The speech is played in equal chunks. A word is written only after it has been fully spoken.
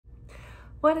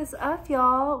What is up,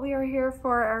 y'all? We are here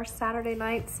for our Saturday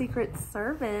night secret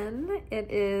sermon. It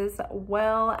is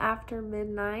well after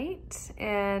midnight,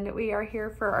 and we are here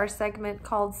for our segment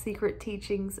called Secret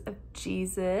Teachings of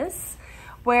Jesus,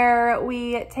 where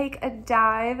we take a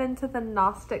dive into the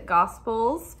Gnostic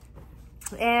Gospels,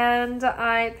 and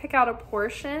I pick out a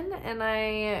portion and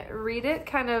I read it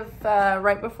kind of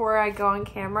right before I go on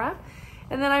camera.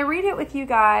 And then I read it with you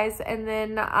guys, and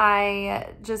then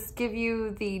I just give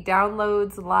you the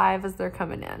downloads live as they're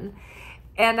coming in.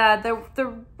 And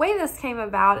the way this came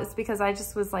about is because I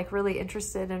just was like really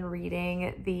interested in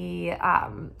reading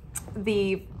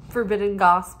the Forbidden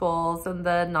Gospels and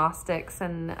the Gnostics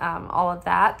and all of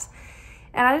that.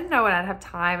 And I didn't know when I'd have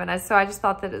time, and so I just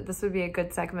thought that this would be a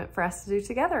good segment for us to do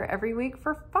together every week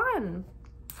for fun.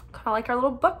 Kind of like our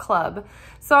little book club.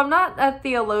 So I'm not a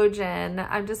theologian.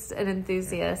 I'm just an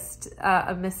enthusiast,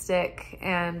 a mystic,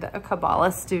 and a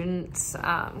Kabbalah student.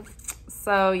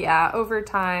 So yeah, over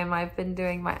time I've been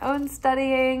doing my own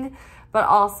studying, but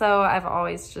also I've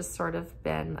always just sort of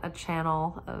been a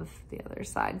channel of the other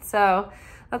side. So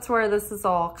that's where this is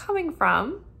all coming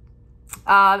from.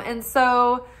 And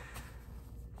so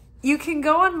you can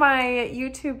go on my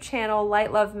YouTube channel,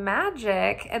 Light, Love,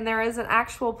 Magick, and there is an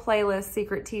actual playlist,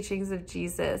 Secret Teachings of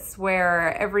Jesus,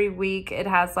 where every week it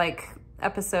has like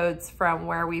episodes from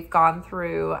where we've gone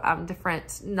through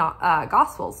different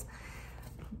Gospels.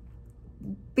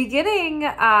 Beginning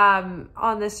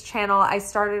on this channel, I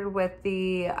started with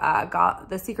the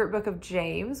Secret Book of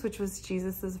James, which was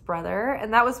Jesus's brother,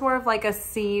 and that was more of like a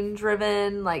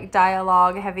scene-driven, like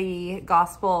dialogue-heavy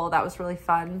gospel. That was really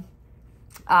fun.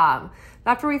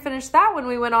 After we finished that one,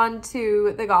 we went on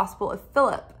to the Gospel of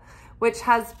Philip, which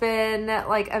has been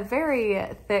like a very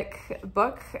thick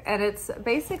book, and it's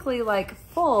basically like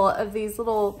full of these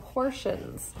little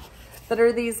portions that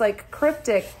are these like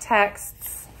cryptic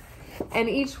texts, and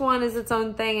each one is its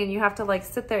own thing, and you have to like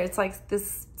sit there. It's like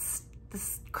this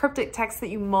cryptic text that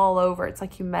you mull over. It's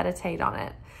like you meditate on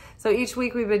it. So each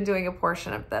week we've been doing a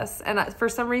portion of this, and for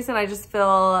some reason I just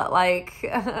feel like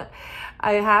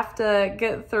I have to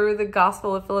get through the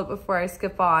Gospel of Philip before I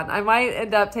skip on. I might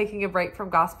end up taking a break from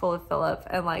Gospel of Philip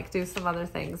and like do some other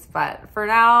things, but for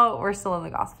now we're still in the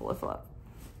Gospel of Philip.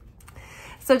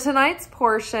 So tonight's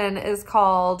portion is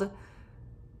called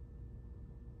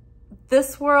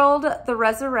This World, the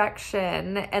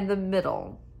Resurrection, and the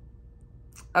Middle.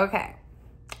 Okay,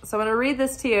 so I'm going to read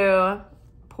this to you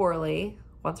poorly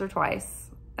once or twice,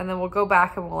 and then we'll go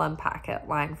back and we'll unpack it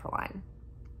line for line.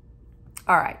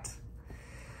 All right.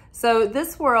 So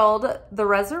this world, the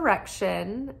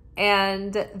resurrection,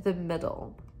 and the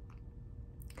middle.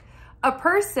 A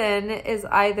person is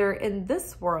either in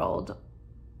this world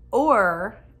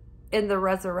or in the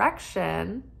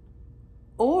resurrection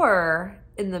or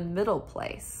in the middle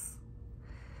place.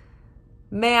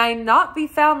 May I not be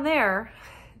found there.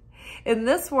 In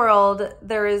this world,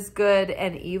 there is good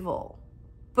and evil.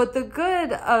 But the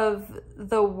good of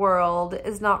the world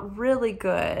is not really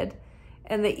good,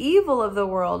 and the evil of the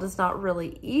world is not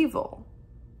really evil.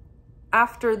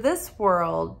 After this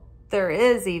world, there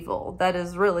is evil that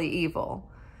is really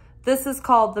evil. This is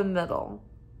called the middle.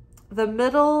 The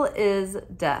middle is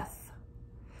death.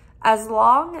 As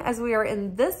long as we are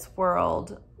in this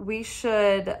world, we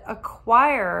should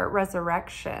acquire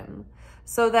resurrection,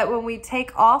 so that when we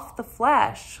take off the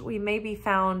flesh, we may be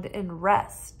found in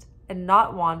rest and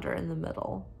not wander in the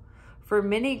middle. For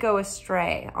many go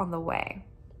astray on the way.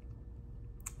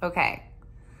 Okay.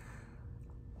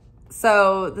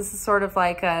 So this is sort of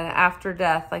like an after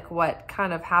death, like what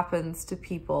kind of happens to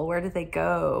people? Where do they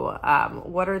go?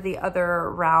 What are the other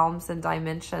realms and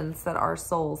dimensions that our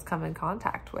souls come in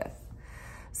contact with?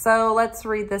 So let's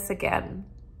read this again.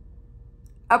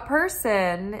 A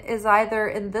person is either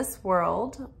in this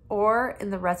world or in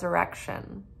the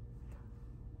resurrection,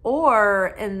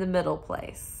 or in the middle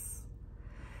place.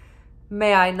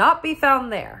 May I not be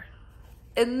found there.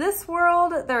 In this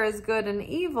world, there is good and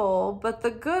evil, but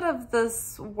the good of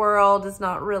this world is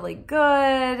not really good,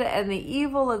 and the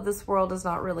evil of this world is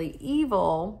not really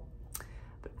evil.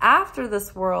 But after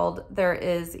this world, there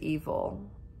is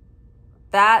evil.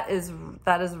 That is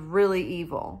really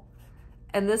evil.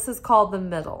 And this is called the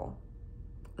middle.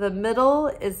 The middle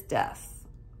is death.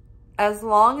 As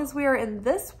long as we are in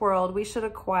this world, we should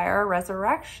acquire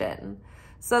resurrection,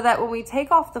 so that when we take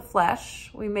off the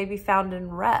flesh, we may be found in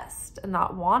rest and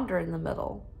not wander in the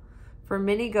middle. For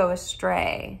many go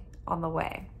astray on the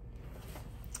way.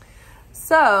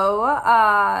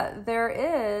 So there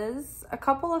is a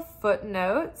couple of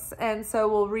footnotes, and so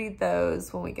we'll read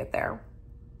those when we get there.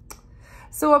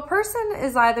 So a person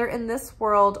is either in this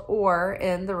world or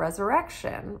in the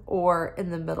resurrection or in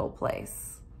the middle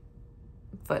place.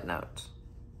 Footnote.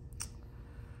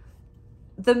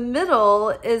 The middle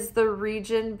is the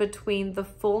region between the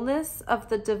fullness of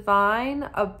the divine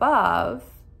above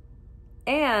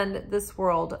and this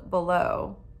world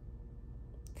below.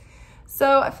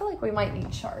 So I feel like we might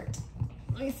need chart.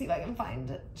 Let me see if I can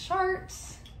find a chart.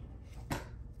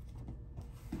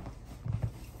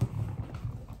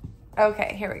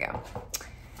 Okay, here we go.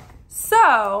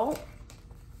 So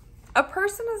a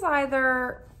person is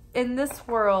either in this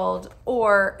world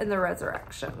or in the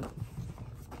resurrection.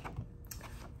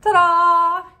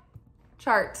 Ta-da!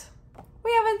 Chart.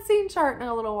 We haven't seen chart in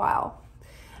a little while.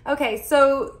 Okay,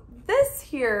 so this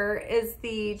here is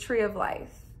the tree of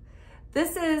life.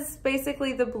 This is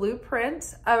basically the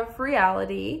blueprint of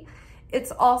reality.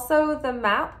 It's also the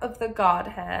map of the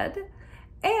Godhead,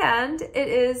 and it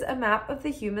is a map of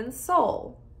the human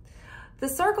soul. The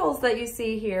circles that you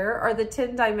see here are the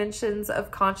 10 dimensions of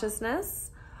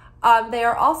consciousness. They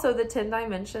are also the 10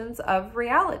 dimensions of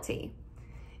reality.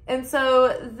 And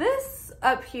so this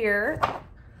up here,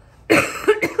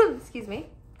 excuse me,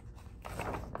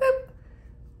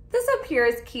 this up here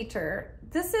is Keter.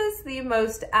 This is the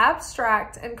most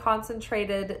abstract and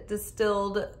concentrated,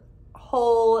 distilled,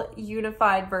 whole,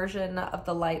 unified version of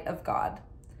the light of God.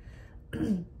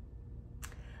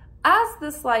 As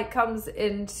this light comes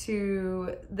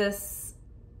into this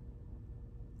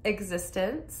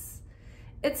existence,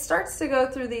 it starts to go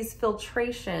through these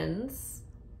filtrations,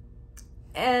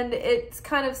 and it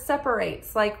kind of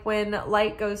separates, like when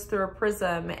light goes through a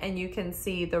prism and you can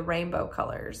see the rainbow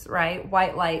colors, right?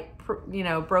 White light, you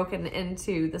know, broken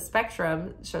into the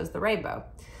spectrum shows the rainbow.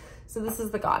 So this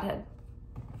is the Godhead.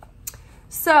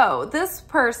 So this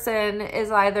person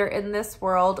is either in this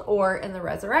world or in the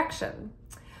resurrection.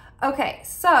 Okay,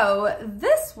 so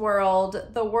this world,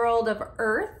 the world of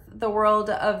Earth, the world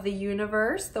of the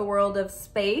universe, the world of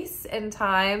space and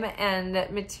time and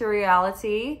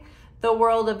materiality, the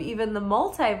world of even the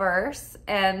multiverse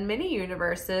and many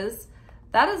universes,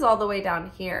 that is all the way down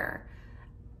here.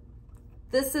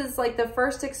 This is like the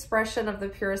first expression of the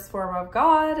purest form of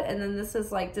God, and then this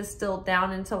is like distilled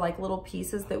down into like little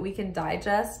pieces that we can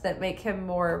digest that make him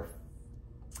more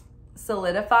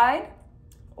solidified,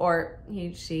 or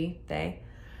he, she, they,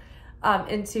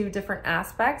 into different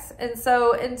aspects. And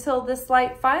so until this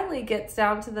light finally gets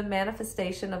down to the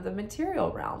manifestation of the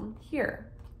material realm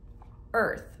here,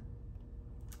 Earth.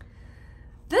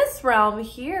 This realm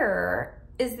here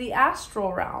is the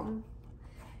astral realm.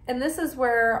 And this is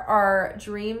where our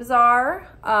dreams are.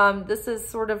 This is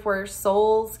sort of where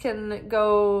souls can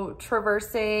go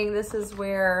traversing. This is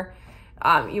where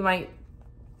you might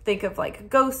think of like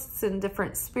ghosts and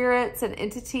different spirits and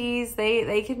entities.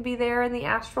 They can be there in the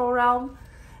astral realm.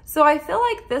 So I feel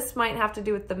like this might have to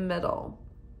do with the middle.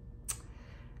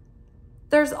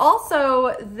 There's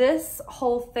also this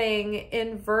whole thing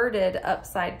inverted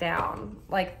upside down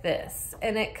like this,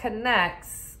 and it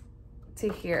connects to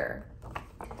here.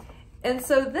 And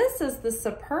so this is the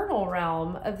supernal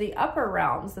realm of the upper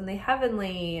realms and the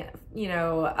heavenly, you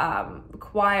know,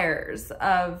 choirs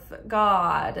of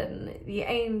God and the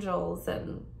angels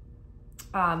and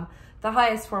the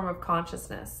highest form of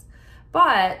consciousness.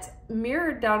 But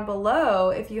mirrored down below,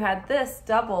 if you had this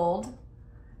doubled,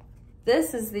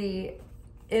 this is the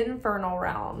infernal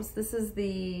realms. This is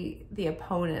the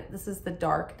opponent. This is the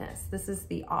darkness. This is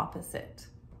the opposite.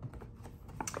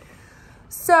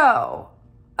 So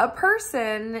a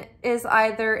person is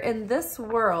either in this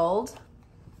world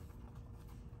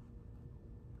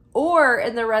or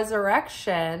in the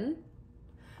resurrection,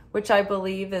 which I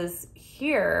believe is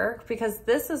here, because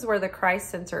this is where the Christ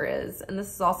center is, and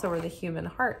this is also where the human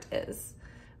heart is,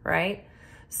 right?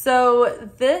 So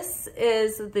this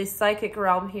is the psychic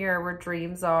realm here, where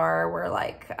dreams are, where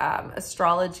like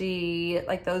astrology,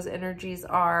 like those energies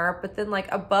are. But then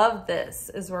like above this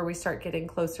is where we start getting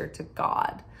closer to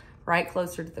God, right?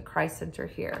 Closer to the Christ center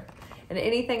here. And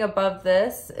anything above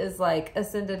this is like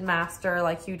ascended master,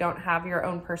 like you don't have your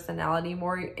own personality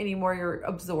anymore. You're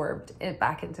absorbed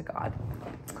back into God.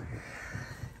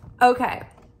 Okay.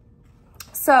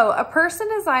 So a person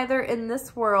is either in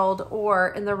this world or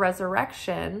in the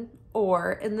resurrection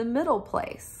or in the middle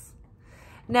place.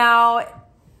 Now,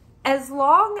 as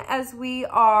long as we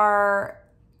are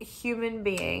human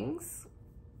beings,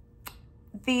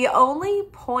 the only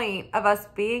point of us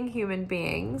being human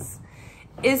beings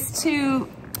is to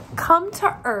come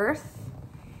to Earth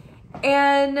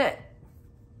and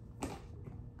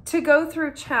to go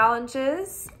through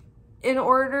challenges in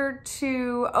order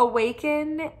to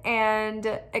awaken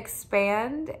and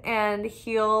expand and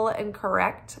heal and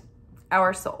correct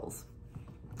our souls.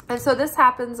 And so this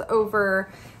happens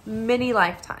over many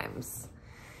lifetimes.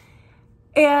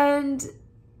 And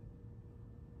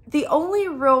the only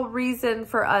real reason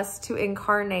for us to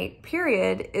incarnate,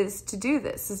 period, is to do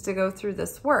this, is to go through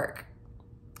this work.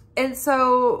 And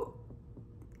so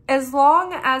as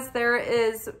long as there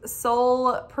is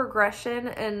soul progression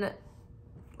and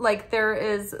like there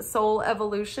is soul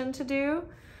evolution to do,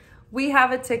 we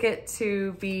have a ticket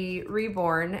to be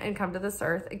reborn and come to this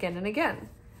earth again and again.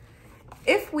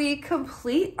 If we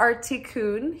complete our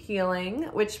tikkun healing,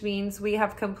 which means we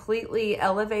have completely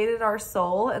elevated our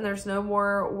soul and there's no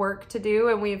more work to do,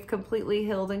 and we've completely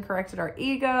healed and corrected our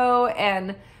ego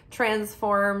and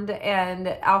transformed and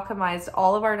alchemized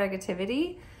all of our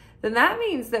negativity, then that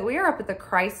means that we are up at the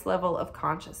Christ level of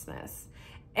consciousness.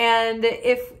 And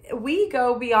if we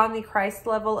go beyond the Christ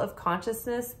level of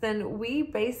consciousness, then we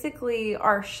basically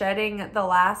are shedding the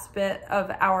last bit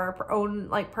of our own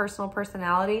like personal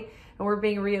personality, and we're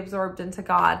being reabsorbed into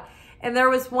God. And there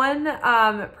was one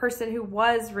person who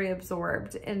was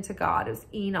reabsorbed into God. It was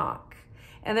Enoch.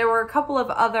 And there were a couple of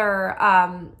other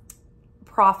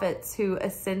prophets who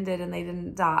ascended and they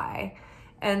didn't die.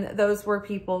 And those were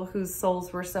people whose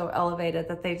souls were so elevated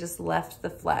that they just left the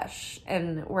flesh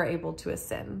and were able to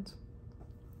ascend.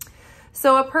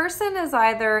 So a person is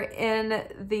either in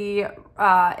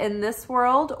this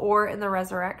world or in the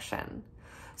resurrection.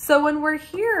 So when we're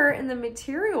here in the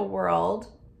material world,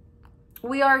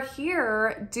 we are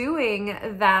here doing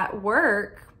that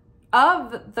work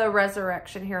of the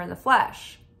resurrection here in the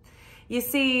flesh. You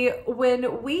see,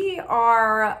 when we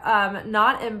are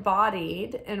not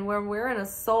embodied and when we're in a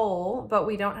soul, but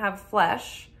we don't have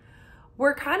flesh,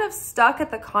 we're kind of stuck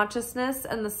at the consciousness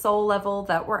and the soul level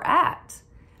that we're at.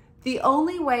 The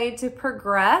only way to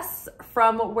progress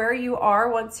from where you are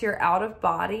once you're out of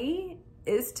body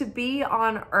is to be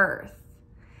on earth.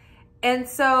 And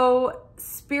so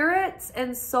spirits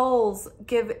and souls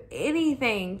give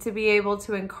anything to be able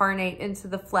to incarnate into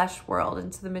the flesh world,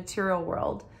 into the material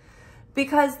world,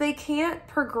 because they can't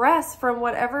progress from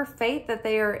whatever fate that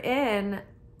they are in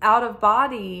out of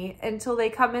body until they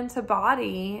come into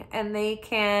body and they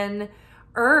can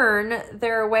earn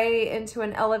their way into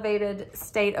an elevated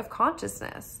state of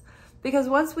consciousness. Because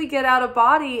once we get out of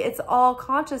body, it's all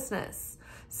consciousness.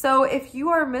 So if you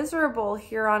are miserable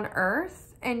here on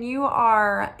earth and you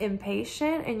are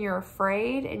impatient and you're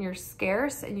afraid and you're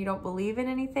scarce and you don't believe in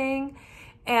anything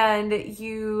and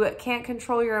you can't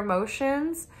control your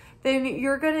emotions, then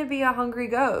you're going to be a hungry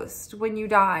ghost when you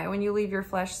die, when you leave your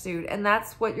flesh suit. And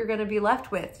that's what you're going to be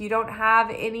left with. You don't have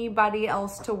anybody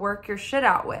else to work your shit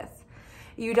out with.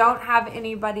 You don't have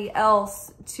anybody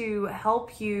else to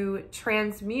help you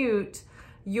transmute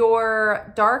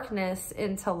your darkness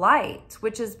into light,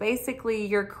 which is basically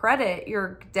your credit,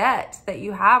 your debt that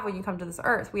you have when you come to this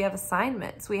earth. We have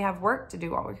assignments. We have work to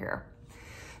do while we're here.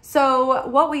 So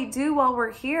what we do while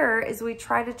we're here is we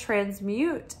try to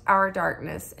transmute our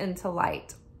darkness into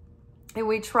light. And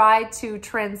we try to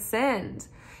transcend,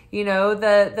 you know,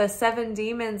 the 7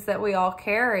 demons that we all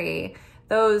carry,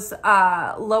 those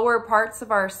lower parts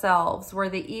of ourselves where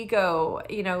the ego,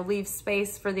 you know, leaves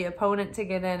space for the opponent to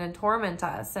get in and torment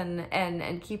us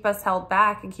and keep us held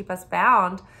back and keep us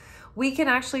bound. We can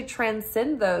actually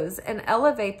transcend those and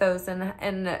elevate those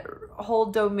and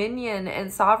hold dominion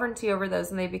and sovereignty over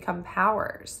those, and they become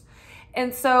powers.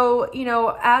 And so, you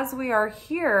know, as we are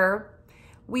here,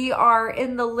 we are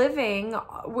in the living,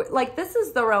 like this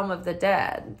is the realm of the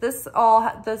dead. This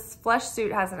flesh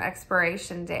suit has an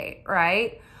expiration date,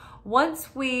 right?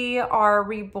 Once we are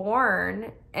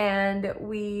reborn and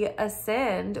we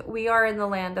ascend, we are in the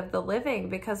land of the living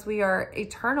because we are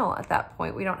eternal at that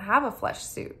point. We don't have a flesh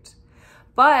suit.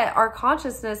 But our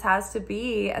consciousness has to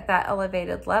be at that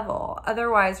elevated level.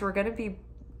 Otherwise, we're going to be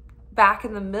back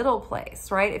in the middle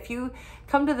place, right? If you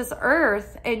come to this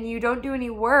earth and you don't do any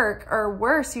work, or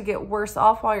worse, you get worse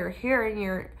off while you're here and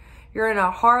you're in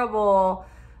a horrible,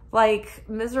 like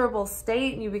miserable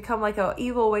state and you become like an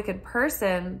evil, wicked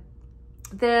person,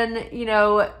 then, you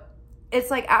know,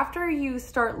 it's like after you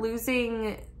start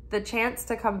losing the chance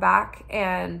to come back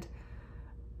and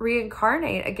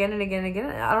reincarnate again and again and again.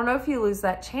 I don't know if you lose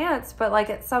that chance, but like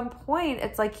at some point,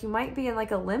 it's like you might be in like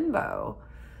a limbo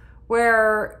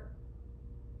where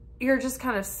you're just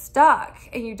kind of stuck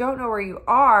and you don't know where you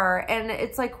are. And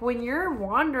it's like when you're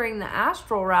wandering the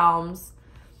astral realms,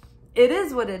 it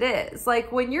is what it is.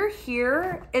 Like when you're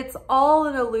here, it's all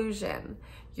an illusion.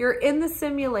 You're in the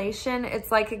simulation.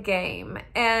 It's like a game.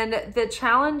 And the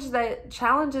challenges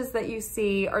that you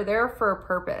see are there for a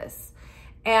purpose.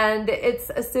 And it's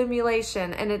a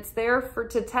simulation, and it's there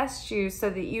to test you so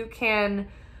that you can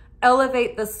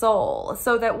elevate the soul,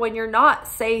 so that when you're not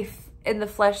safe in the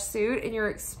flesh suit and you're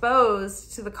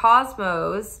exposed to the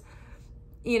cosmos,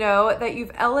 you know, that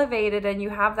you've elevated and you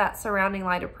have that surrounding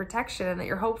light of protection, and that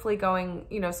you're hopefully going,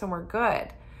 you know, somewhere good.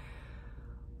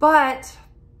 But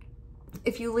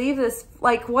if you leave this,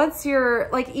 like, once you're,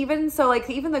 like, even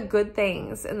the good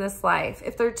things in this life,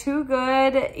 if they're too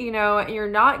good, you know, and you're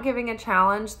not giving a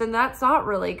challenge, then that's not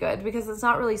really good, because it's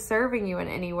not really serving you in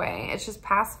any way. It's just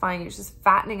pacifying you. It's just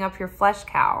fattening up your flesh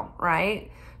cow,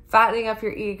 right? Fattening up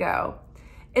your ego.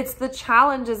 It's the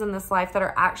challenges in this life that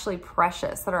are actually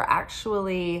precious, that are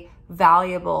actually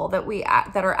valuable, that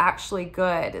are actually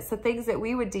good. It's the things that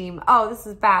we would deem, oh, this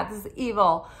is bad, this is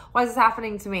evil, why is this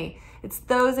happening to me? It's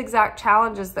those exact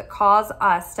challenges that cause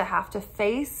us to have to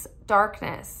face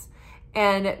darkness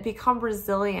and become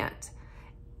resilient,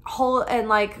 and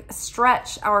like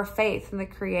stretch our faith in the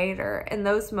Creator. In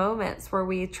those moments where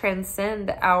we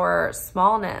transcend our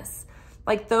smallness,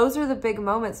 like, those are the big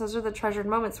moments, those are the treasured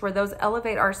moments where those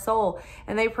elevate our soul,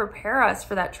 and they prepare us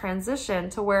for that transition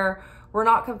to where we're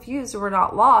not confused and we're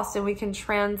not lost, and we can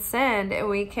transcend and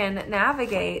we can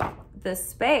navigate this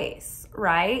space,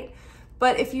 right?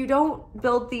 But if you don't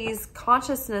build these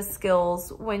consciousness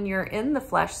skills when you're in the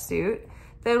flesh suit,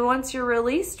 then once you're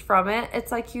released from it,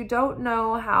 it's like you don't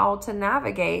know how to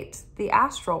navigate the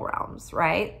astral realms,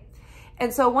 right?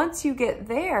 And so once you get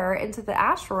there into the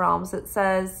astral realms, it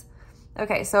says,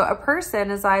 okay, so a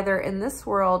person is either in this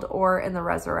world or in the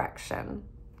resurrection,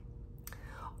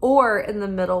 or in the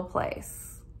middle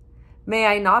place. May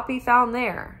I not be found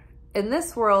there. In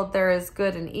this world, there is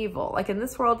good and evil. Like, in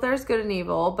this world, there's good and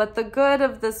evil, but the good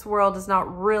of this world is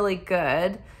not really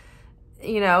good.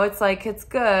 You know, it's like, it's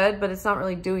good, but it's not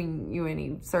really doing you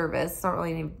any service. It's not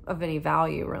really of any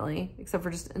value, really, except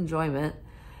for just enjoyment.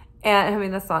 And I mean,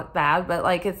 that's not bad, but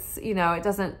like, it's, you know, it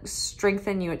doesn't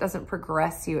strengthen you. It doesn't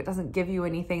progress you. It doesn't give you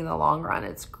anything in the long run.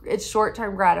 It's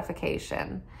short-term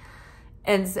gratification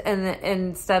and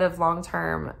instead of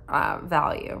long-term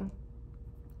value.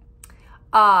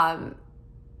 And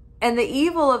the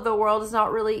evil of the world is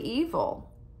not really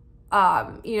evil.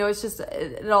 You know, it's just,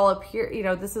 it all appears, you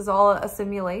know, this is all a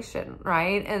simulation,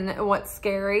 right? And what's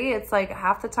scary, it's like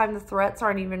half the time the threats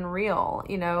aren't even real,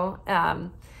 you know?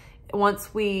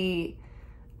 Once we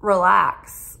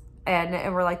relax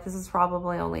and we're like, this is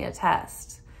probably only a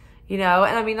test, you know?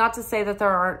 And I mean, not to say that there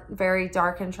aren't very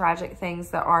dark and tragic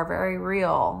things that are very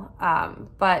real.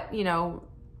 But, you know,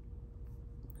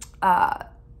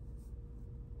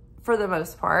 for the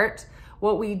most part,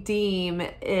 what we deem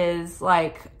is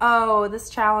like, oh, this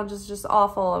challenge is just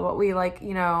awful, and what we, like,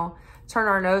 you know, turn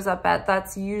our nose up at,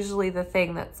 that's usually the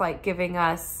thing that's like giving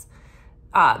us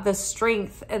the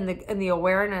strength and the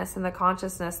awareness and the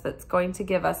consciousness that's going to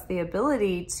give us the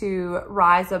ability to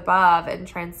rise above and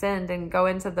transcend and go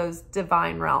into those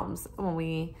divine realms when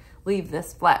we leave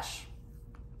this flesh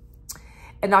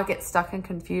and not get stuck in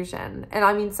confusion. And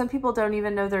I mean, some people don't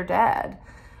even know they're dead.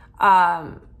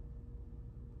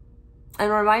 And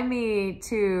remind me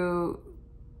to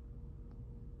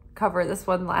cover this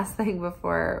one last thing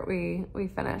before we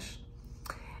finish.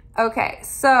 Okay,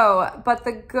 so, but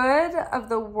the good of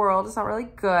the world is not really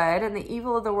good, and the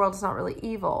evil of the world is not really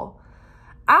evil.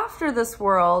 After this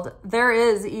world, there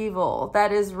is evil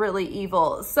that is really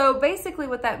evil. So basically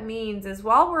what that means is,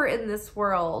 while we're in this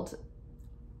world,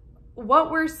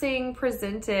 what we're seeing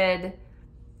presented,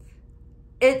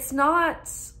 it's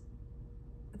not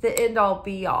the end all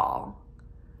be all.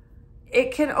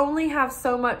 It can only have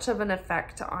so much of an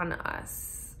effect on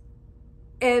us.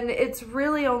 And it's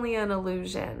really only an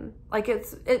illusion. Like,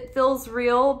 it feels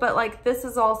real, but like, this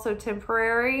is also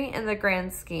temporary in the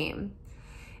grand scheme.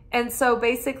 And so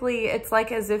basically it's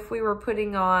like as if we were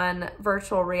putting on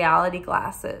virtual reality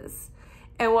glasses,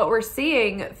 and what we're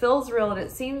seeing feels real and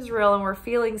it seems real and we're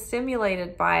feeling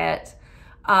stimulated by it.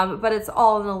 But it's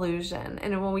all an illusion.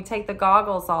 And when we take the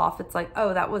goggles off, it's like,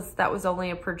 oh, that was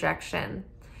only a projection.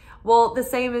 Well, the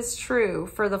same is true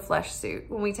for the flesh suit.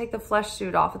 When we take the flesh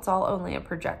suit off, it's all only a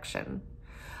projection.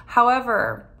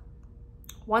 However,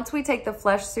 once we take the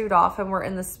flesh suit off and we're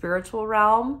in the spiritual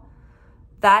realm,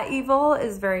 that evil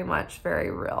is very much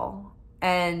very real.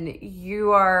 And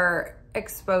you are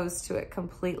exposed to it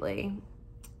completely.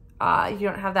 You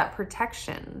don't have that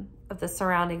protection of the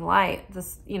surrounding light.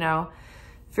 This, you know,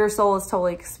 if your soul is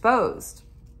totally exposed.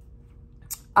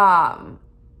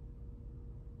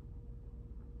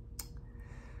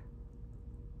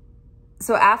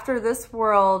 So after this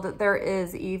world, there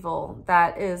is evil.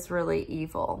 That is really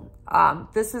evil.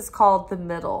 This is called the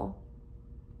middle.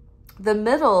 The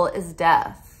middle is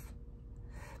death.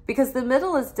 Because the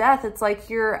middle is death. It's like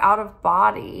you're out of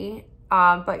body,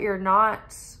 but you're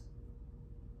not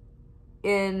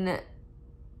in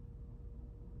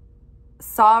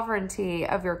sovereignty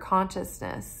of your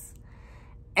consciousness.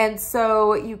 And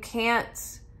so you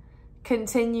can't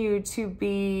continue to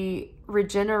be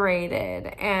regenerated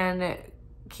and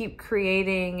keep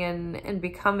creating and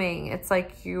becoming. It's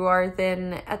like you are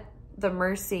then at the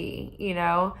mercy, you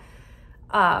know,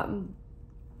 and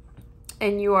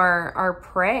you are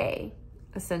prey,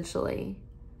 essentially.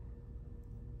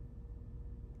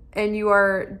 And you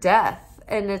are death.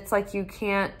 And it's like you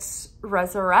can't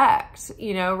resurrect,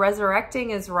 you know. Resurrecting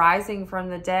is rising from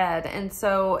the dead. And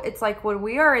so it's like when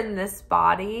we are in this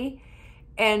body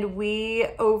and we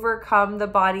overcome the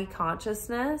body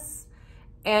consciousness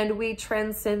and we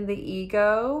transcend the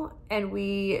ego and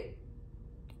we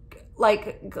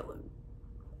like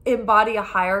embody a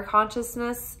higher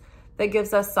consciousness that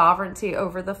gives us sovereignty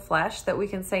over the flesh, that we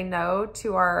can say no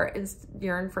to our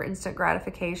yearn for instant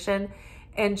gratification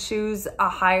and choose a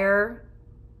higher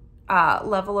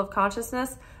level of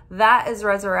consciousness. That is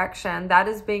resurrection. That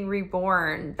is being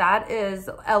reborn. That is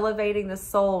elevating the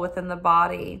soul within the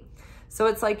body. So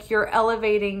it's like you're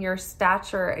elevating your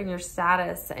stature and your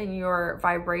status and your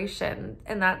vibration,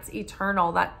 and that's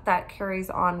eternal. That carries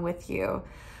on with you.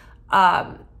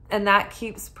 And that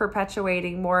keeps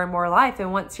perpetuating more and more life.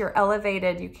 And once you're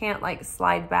elevated, you can't like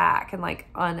slide back and like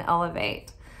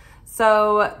unelevate.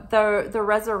 So the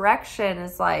resurrection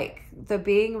is like the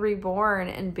being reborn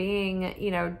and being,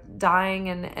 you know, dying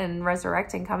and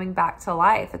resurrecting, coming back to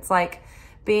life. It's like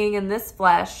being in this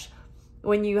flesh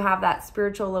when you have that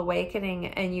spiritual awakening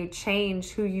and you change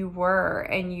who you were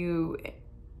and you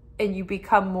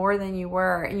become more than you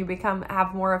were, and you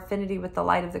have more affinity with the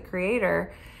light of the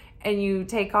Creator, and you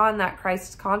take on that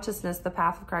Christ consciousness, the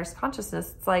path of Christ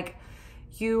consciousness. It's like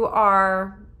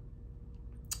you're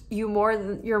more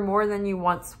than you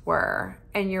once were,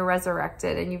 and you're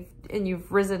resurrected, and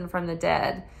you've risen from the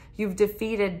dead. You've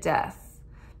defeated death,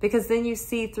 because then you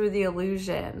see through the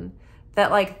illusion that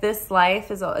like this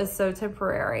life is so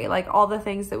temporary. Like all the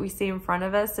things that we see in front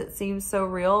of us, it seems so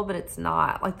real, but it's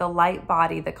not. Like the light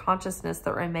body, the consciousness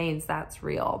that remains, that's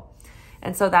real.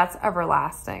 And so that's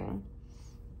everlasting.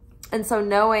 And so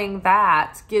knowing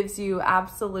that gives you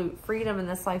absolute freedom in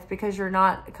this life, because you're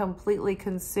not completely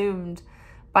consumed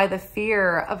by the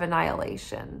fear of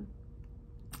annihilation,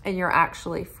 and you're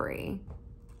actually free.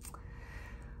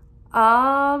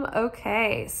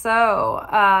 Okay, so,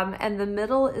 and the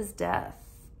middle is death.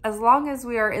 As long as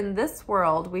we are in this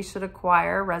world, we should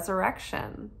acquire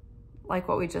resurrection. Like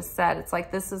what we just said, it's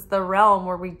like, this is the realm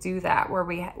where we do that, where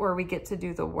we get to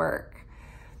do the work,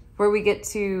 where we get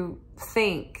to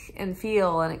think and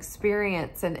feel and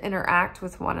experience and interact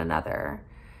with one another,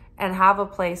 and have a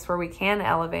place where we can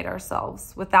elevate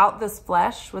ourselves without this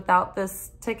flesh, without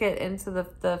this ticket into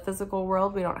the physical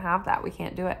world. We don't have that. We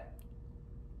can't do it.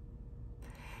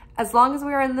 As long as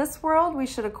we are in this world, we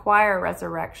should acquire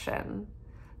resurrection,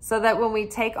 so that when we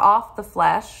take off the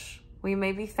flesh, we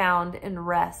may be found in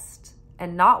rest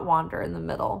and not wander in the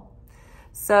middle.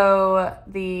 So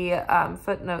the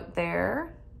footnote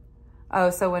there,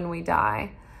 so when we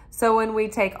die. So when we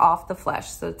take off the flesh,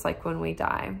 so it's like when we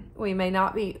die, we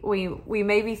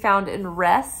may be found in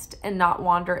rest and not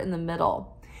wander in the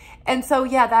middle. And so,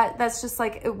 yeah, that's just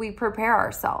like we prepare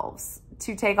ourselves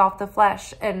to take off the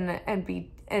flesh and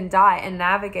die and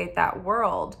navigate that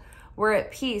world. We're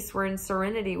at peace. We're in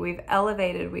serenity. We've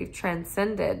elevated. We've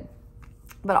transcended.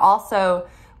 But also,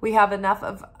 we have enough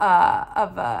of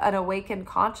an awakened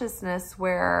consciousness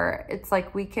where it's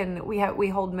like we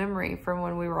hold memory from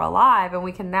when we were alive, and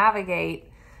we can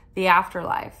navigate the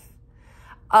afterlife.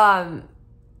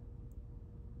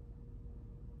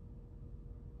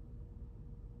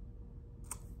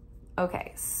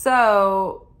 Okay,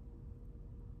 so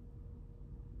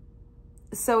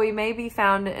we may be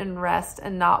found in rest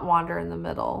and not wander in the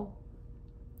middle,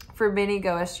 for many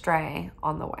go astray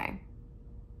on the way.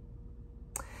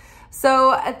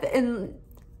 So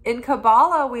in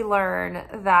Kabbalah, we learn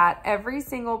that every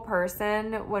single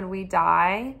person, when we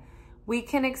die, we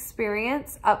can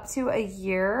experience up to a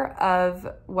year of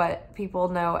what people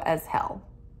know as hell.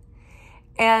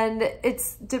 And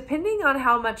it's depending on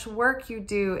how much work you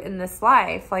do in this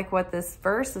life, like what this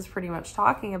verse is pretty much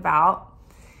talking about.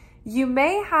 You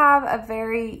may have a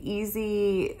very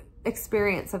easy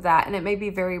experience of that, and it may be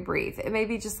very brief. It may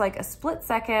be just like a split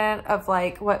second of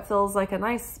like what feels like a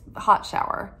nice hot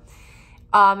shower,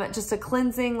 just a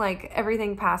cleansing, like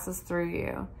everything passes through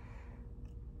you.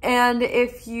 And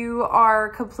if you are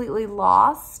completely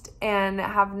lost and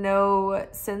have no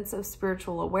sense of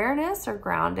spiritual awareness or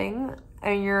grounding,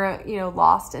 and you're, you know,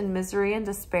 lost in misery and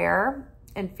despair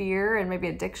and fear and maybe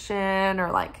addiction,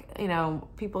 or like, you know,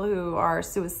 people who are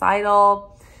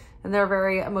suicidal and they're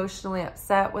very emotionally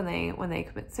upset when they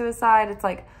commit suicide. It's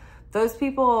like those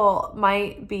people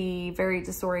might be very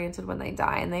disoriented when they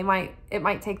die, and it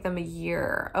might take them a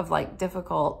year of like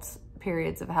difficult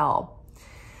periods of hell.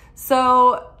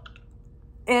 So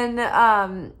in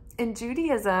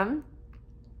Judaism,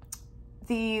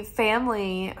 the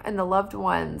family and the loved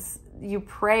ones, you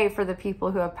pray for the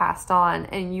people who have passed on,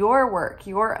 and your work,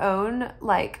 your own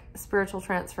like spiritual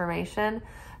transformation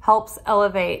helps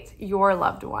elevate your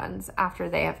loved ones after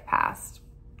they have passed.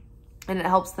 And it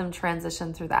helps them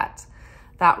transition through that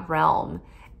realm.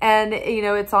 And, you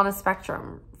know, it's on a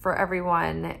spectrum for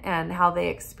everyone and how they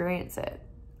experience it.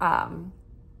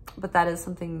 But that is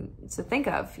something to think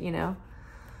of, you know.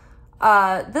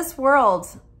 This world,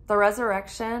 the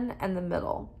resurrection, and the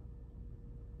middle.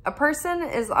 A person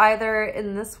is either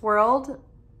in this world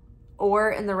or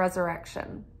in the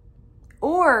resurrection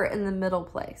or in the middle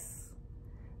place.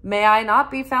 May I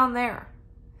not be found there.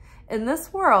 In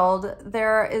this world,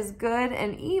 there is good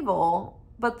and evil,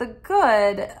 but the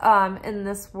good in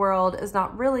this world is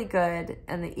not really good,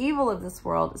 and the evil of this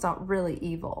world is not really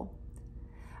evil.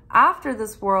 After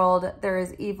this world, there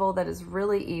is evil that is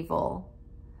really evil.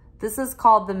 This is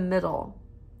called the middle.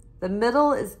 The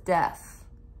middle is death.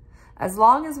 As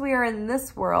long as we are in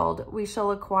this world, we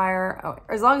shall acquire,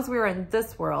 as long as we are in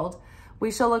this world,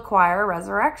 we shall acquire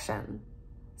resurrection,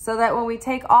 so that when we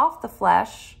take off the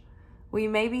flesh, we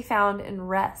may be found in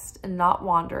rest and not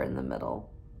wander in the middle.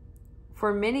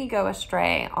 For many go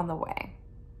astray on the way.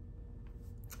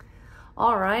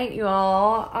 All right, you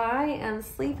all, I am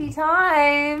sleepy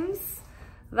times.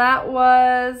 That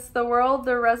was the world,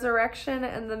 the resurrection,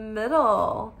 and the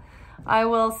middle. I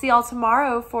will see y'all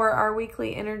tomorrow for our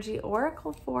weekly energy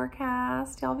oracle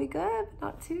forecast. Y'all be good, but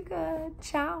not too good.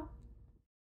 Ciao.